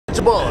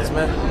your balls,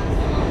 man.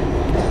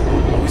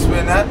 We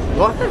spin that?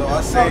 What? So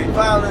I say, fuck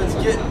violence,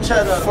 get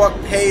cheddar. fuck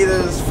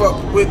haters,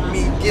 fuck with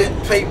me, get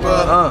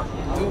paper.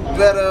 Do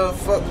better,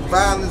 fuck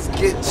violence,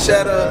 get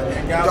cheddar.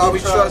 God we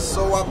trust,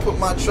 so I put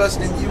my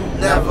trust in you,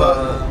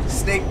 never.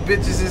 Snake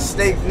bitches and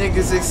snake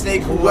niggas and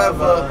snake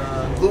whoever.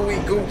 Louis,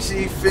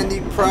 Gucci,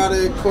 Fendi,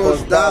 Prada, it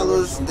costs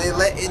dollars. They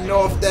letting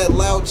off that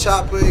loud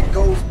chopper, it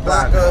goes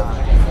blacker.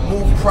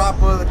 Move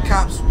proper, the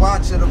cops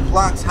watching, the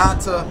block's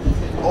hotter.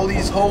 All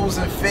these hoes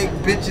and fake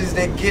bitches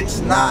that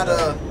gets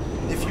nada.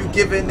 If you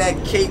giving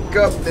that cake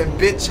up, then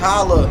bitch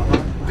holler.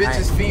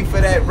 Bitches fiend for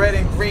that red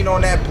and green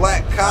on that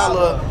black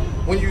collar.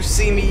 When you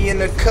see me in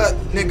the cut,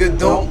 nigga,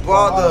 don't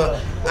bother.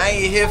 I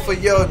ain't here for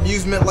your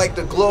amusement like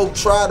the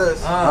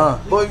Globetrotters.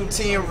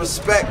 Loyalty and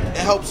respect, it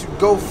helps you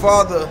go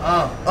farther.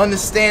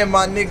 Understand,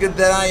 my nigga,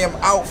 that I am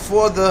out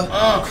for the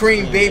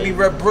cream, baby.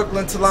 Rep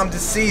Brooklyn till I'm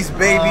deceased,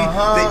 baby.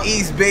 The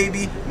East,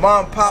 baby.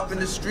 Mom, pop in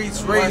the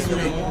streets raised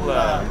me.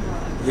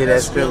 Yeah,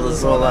 that spill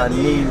is all I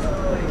need.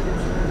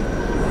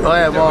 Go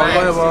ahead, Marv.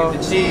 Go ahead, Marv. The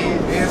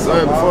cheese. Go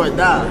ahead before it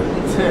die.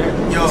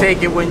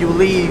 Take it when you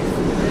leave.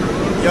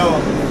 Yo,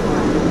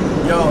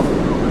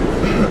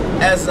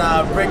 as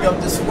I break up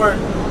this work,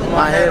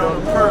 my head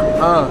on the perk,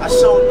 I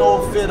show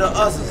no fear to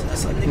others.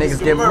 That's how niggas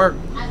get murked.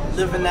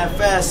 Living that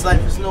fast life,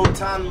 there's no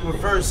time to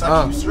reverse.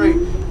 I keep straight,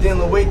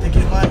 dealing weight to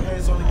get my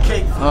hands on the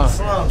cake from the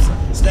slums.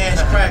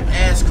 Stash crack,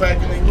 ass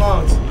cracking their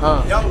lungs.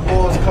 Young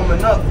boys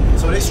coming up,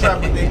 so they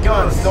strap with their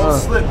guns. Don't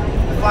slip,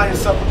 fly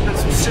yourself up in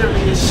some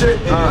serious shit.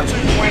 I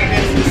treat you ain't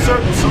in the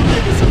circle, some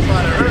niggas will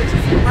try to hurt you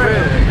for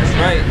real. That's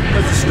right.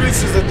 Cause the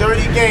streets is a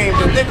dirty game,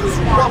 the niggas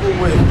you bubble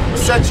with will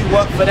set you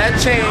up for that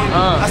chain.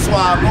 That's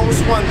why I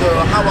most wonder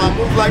how I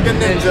move like a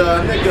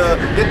ninja. Nigga,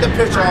 get the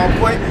picture on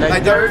point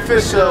like Derek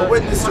Fisher.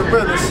 Witness the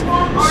realest.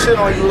 Shit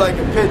on you like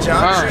a pitcher.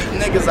 I'm treating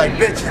niggas like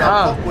bitches.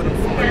 I fuck with them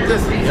from a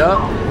distance.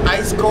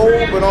 Ice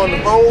cold, but on the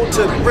road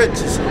to the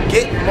riches.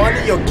 Get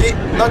money or get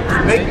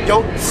nothing, make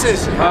your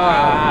decision.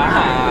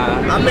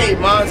 I made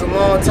mine a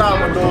long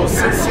time ago.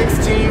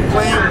 616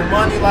 playing with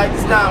money like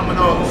it's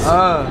dominoes.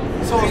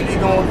 Supposed to be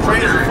going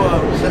crazy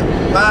for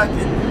back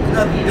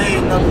another day,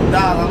 another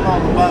dollar. I'm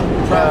all about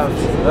the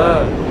profits.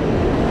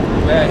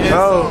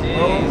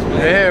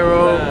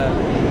 Hero.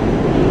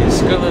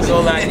 Skill is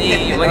all I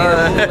need. Money to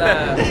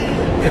moolah.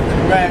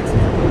 Racks,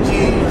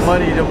 cheese.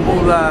 Money to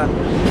moolah.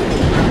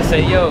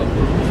 Say yo,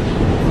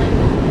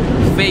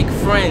 fake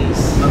friends,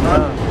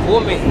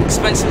 women,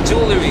 expensive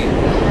jewelry,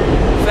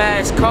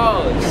 fast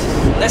cars.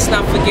 Let's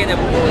not forget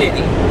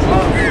immunity.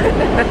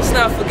 Let's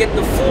not forget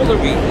the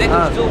foolery.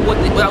 Niggas do what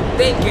they, without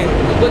thinking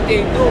what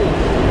they do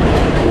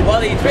while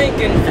they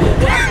drinking.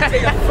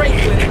 Take a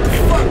Franklin.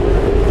 Fuck.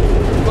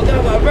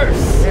 Forgot my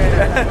verse.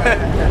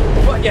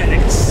 Fuck yeah,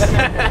 niggas.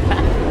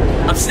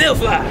 I'm still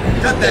fly.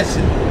 Cut that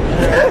shit.